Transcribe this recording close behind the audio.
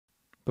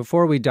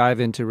Before we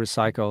dive into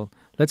Recycle,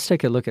 let's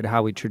take a look at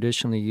how we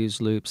traditionally use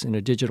loops in a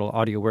digital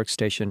audio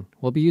workstation.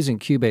 We'll be using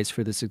Cubase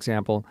for this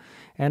example,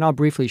 and I'll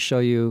briefly show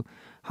you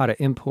how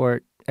to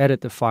import,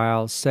 edit the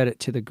file, set it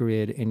to the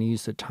grid, and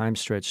use the time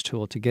stretch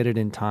tool to get it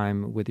in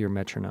time with your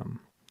metronome.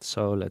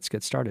 So let's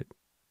get started.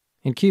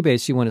 In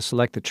Cubase, you want to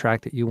select the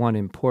track that you want to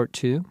import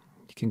to. You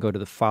can go to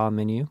the File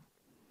menu,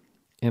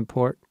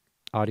 Import,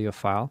 Audio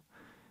File.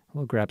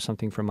 We'll grab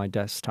something from my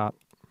desktop.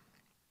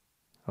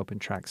 Open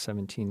track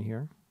 17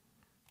 here.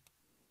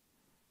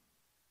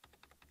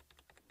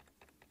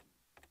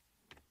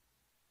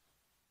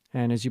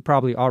 And as you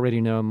probably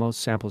already know, most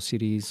sample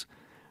CDs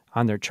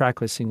on their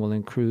track listing will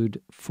include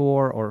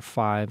 4 or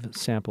 5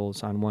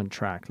 samples on one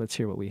track. Let's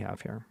hear what we have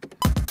here.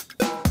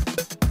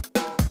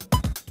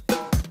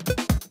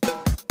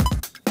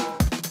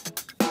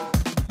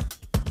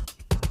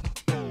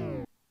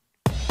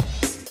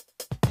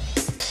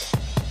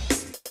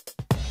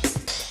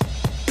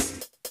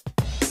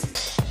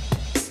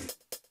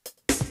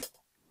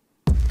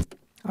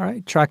 All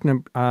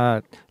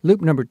right,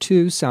 loop number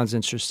 2 sounds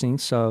interesting,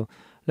 so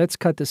let's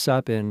cut this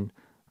up and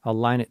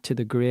align it to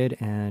the grid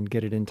and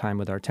get it in time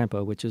with our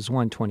tempo, which is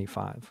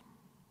 125.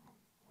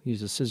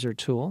 Use the scissor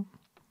tool.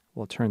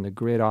 We'll turn the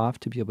grid off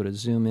to be able to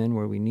zoom in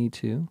where we need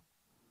to.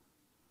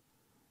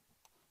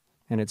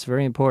 And it's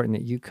very important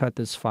that you cut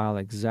this file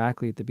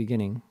exactly at the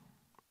beginning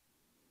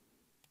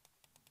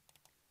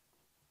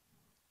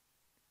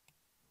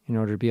in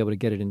order to be able to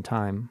get it in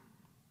time.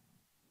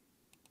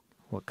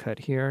 We'll cut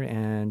here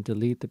and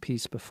delete the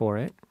piece before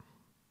it.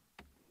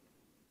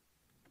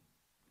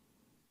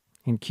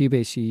 In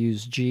Cubase, you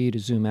use G to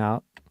zoom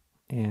out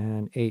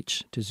and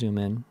H to zoom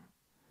in.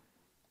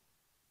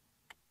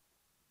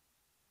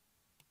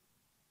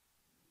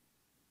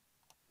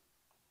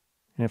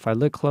 And if I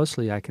look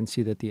closely, I can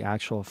see that the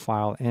actual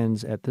file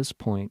ends at this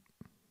point.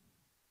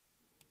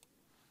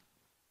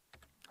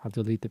 I'll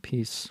delete the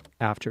piece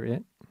after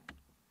it.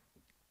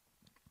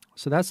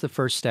 So that's the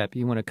first step.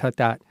 You want to cut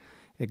that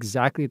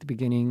exactly at the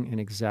beginning and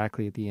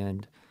exactly at the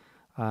end.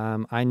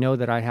 I know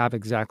that I have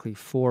exactly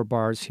 4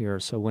 bars here,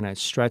 so when I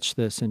stretch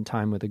this in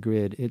time with the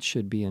grid, it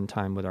should be in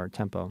time with our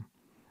tempo.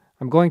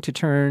 I'm going to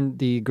turn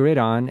the grid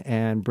on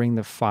and bring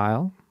the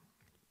file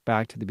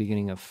back to the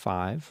beginning of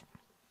 5.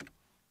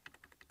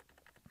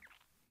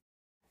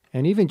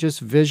 And even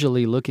just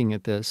visually looking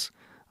at this,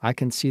 I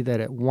can see that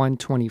at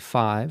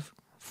 125,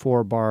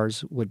 4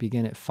 bars would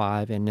begin at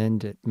 5 and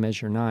end at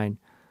measure 9.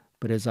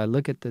 But as I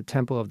look at the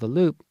tempo of the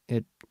loop,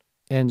 it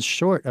ends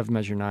short of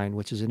measure 9,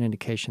 which is an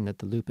indication that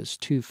the loop is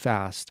too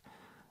fast.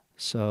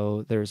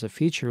 So there's a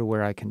feature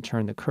where I can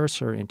turn the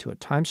cursor into a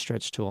time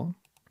stretch tool.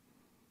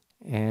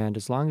 And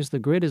as long as the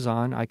grid is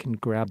on, I can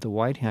grab the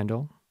white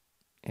handle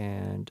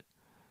and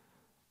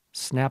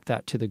snap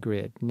that to the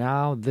grid.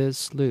 Now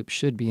this loop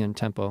should be in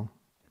tempo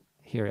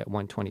here at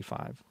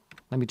 125.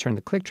 Let me turn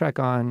the click track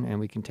on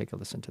and we can take a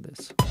listen to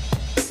this.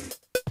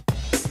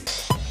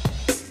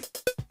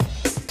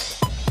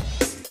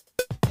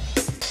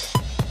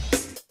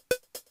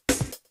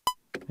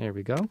 There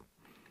we go.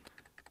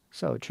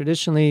 So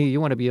traditionally,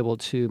 you want to be able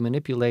to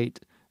manipulate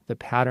the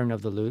pattern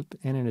of the loop,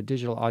 and in a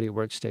digital audio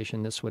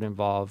workstation, this would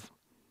involve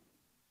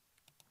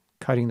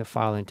cutting the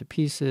file into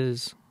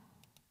pieces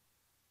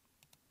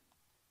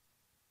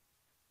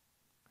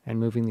and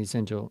moving these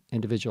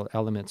individual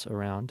elements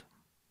around.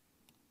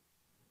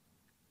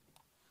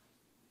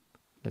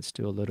 Let's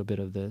do a little bit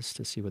of this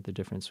to see what the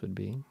difference would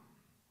be.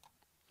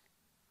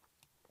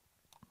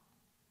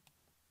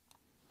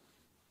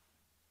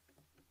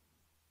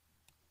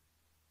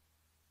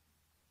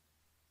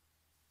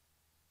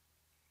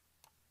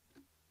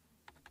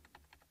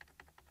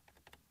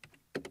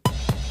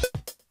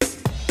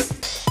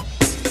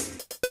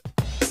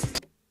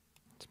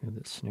 Let's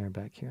move the snare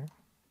back here.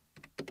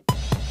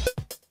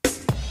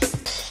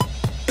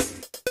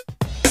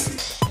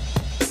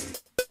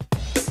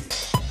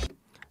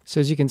 So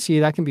as you can see,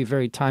 that can be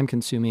very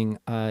time-consuming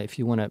if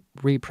you want to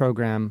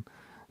reprogram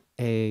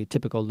a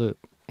typical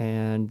loop.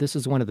 And this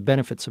is one of the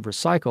benefits of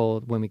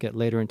Recycle. When we get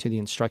later into the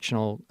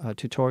instructional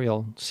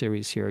tutorial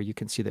series here, you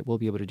can see that we'll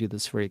be able to do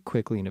this very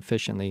quickly and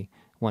efficiently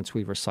once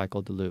we've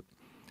recycled the loop.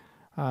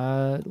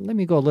 Let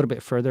me go a little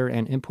bit further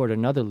and import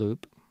another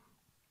loop.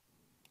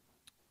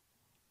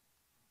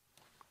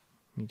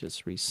 Let me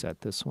just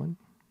reset this one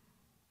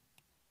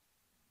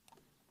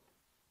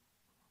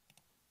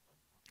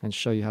and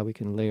show you how we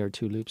can layer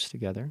 2 loops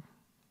together.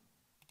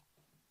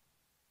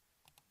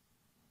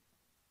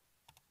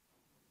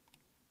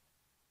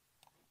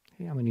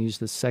 Okay, I'm going to use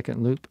the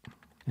second loop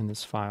in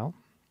this file.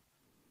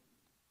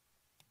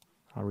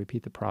 I'll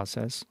repeat the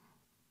process.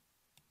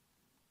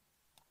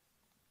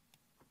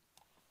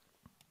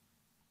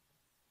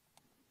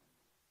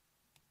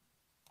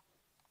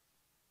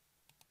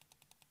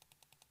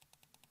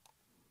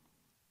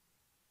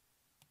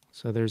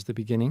 So there's the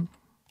beginning.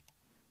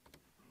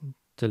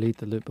 Delete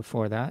the loop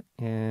before that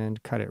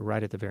and cut it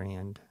right at the very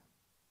end.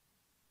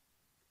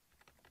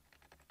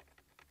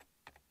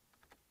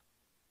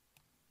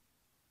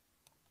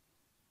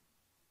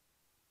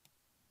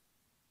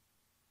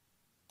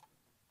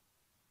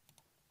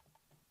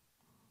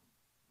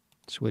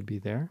 This would be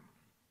there.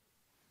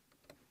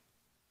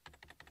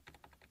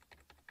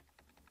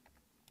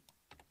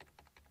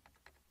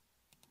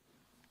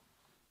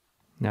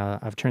 Now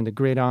I've turned the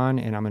grid on,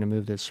 and I'm going to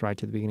move this right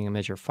to the beginning of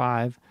measure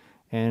 5.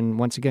 And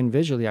once again,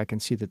 visually, I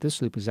can see that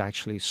this loop is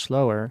actually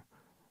slower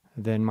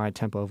than my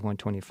tempo of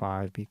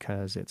 125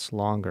 because it's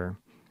longer,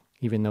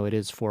 even though it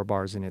is 4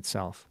 bars in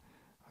itself.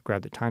 I'll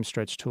grab the time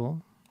stretch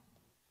tool,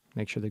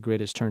 make sure the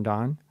grid is turned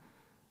on,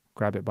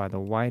 grab it by the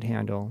white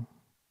handle,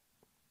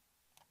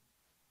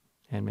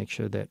 and make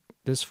sure that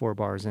this 4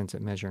 bars ends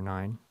at measure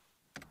 9.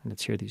 And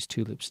let's hear these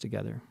 2 loops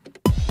together.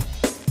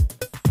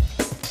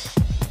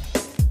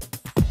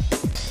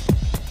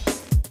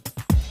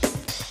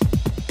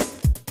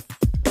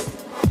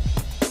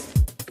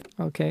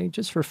 Okay,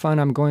 just for fun,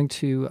 I'm going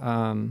to,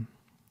 let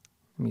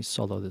me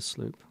solo this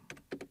loop.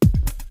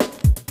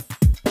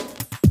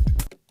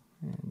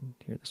 And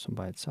hear this one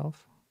by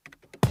itself.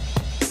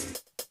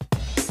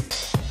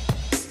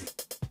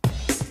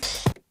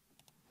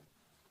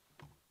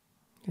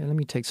 Okay, let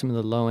me take some of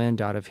the low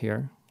end out of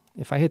here.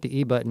 If I hit the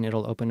E button,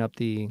 it'll open up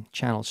the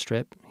channel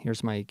strip.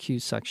 Here's my EQ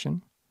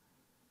section.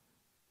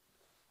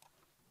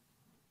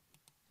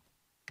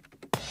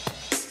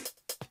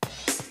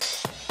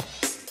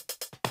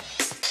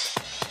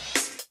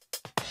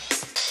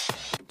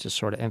 Just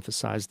sort of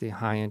emphasize the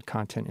high-end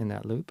content in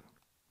that loop.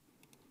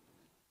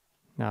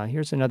 Now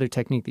here's another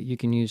technique that you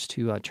can use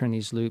to turn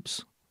these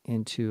loops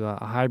into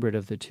a hybrid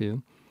of the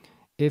two.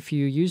 If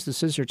you use the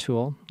scissor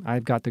tool,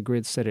 I've got the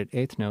grid set at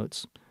eighth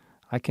notes.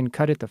 I can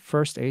cut at the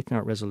first eighth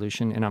note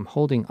resolution, and I'm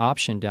holding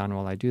Option down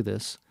while I do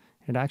this.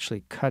 It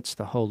actually cuts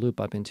the whole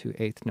loop up into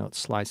eighth note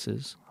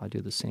slices. I'll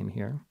do the same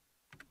here.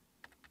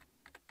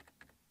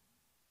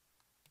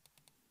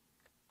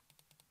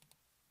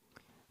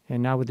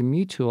 And now with the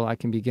mute tool, I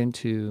can begin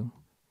to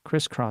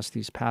crisscross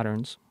these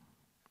patterns.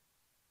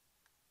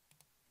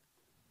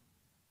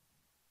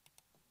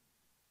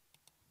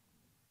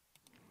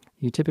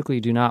 You typically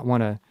do not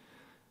want to,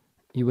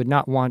 you would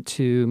not want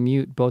to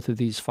mute both of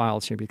these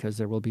files here because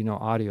there will be no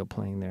audio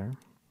playing there.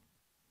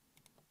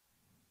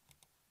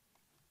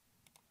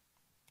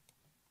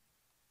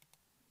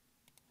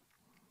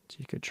 So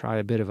you could try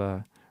a bit of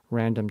a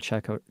random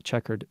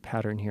checkered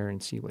pattern here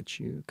and see what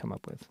you come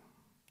up with.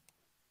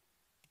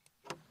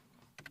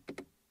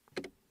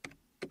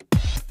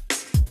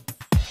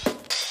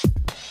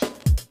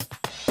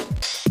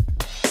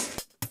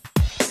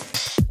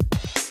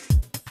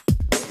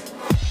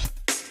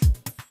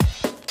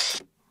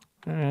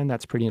 And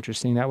that's pretty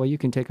interesting. That way you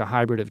can take a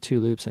hybrid of 2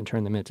 loops and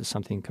turn them into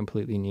something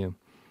completely new.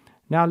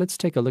 Now let's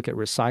take a look at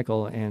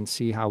Recycle and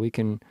see how we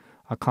can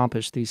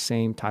accomplish these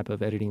same type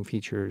of editing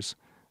features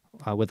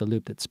with a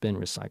loop that's been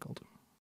recycled.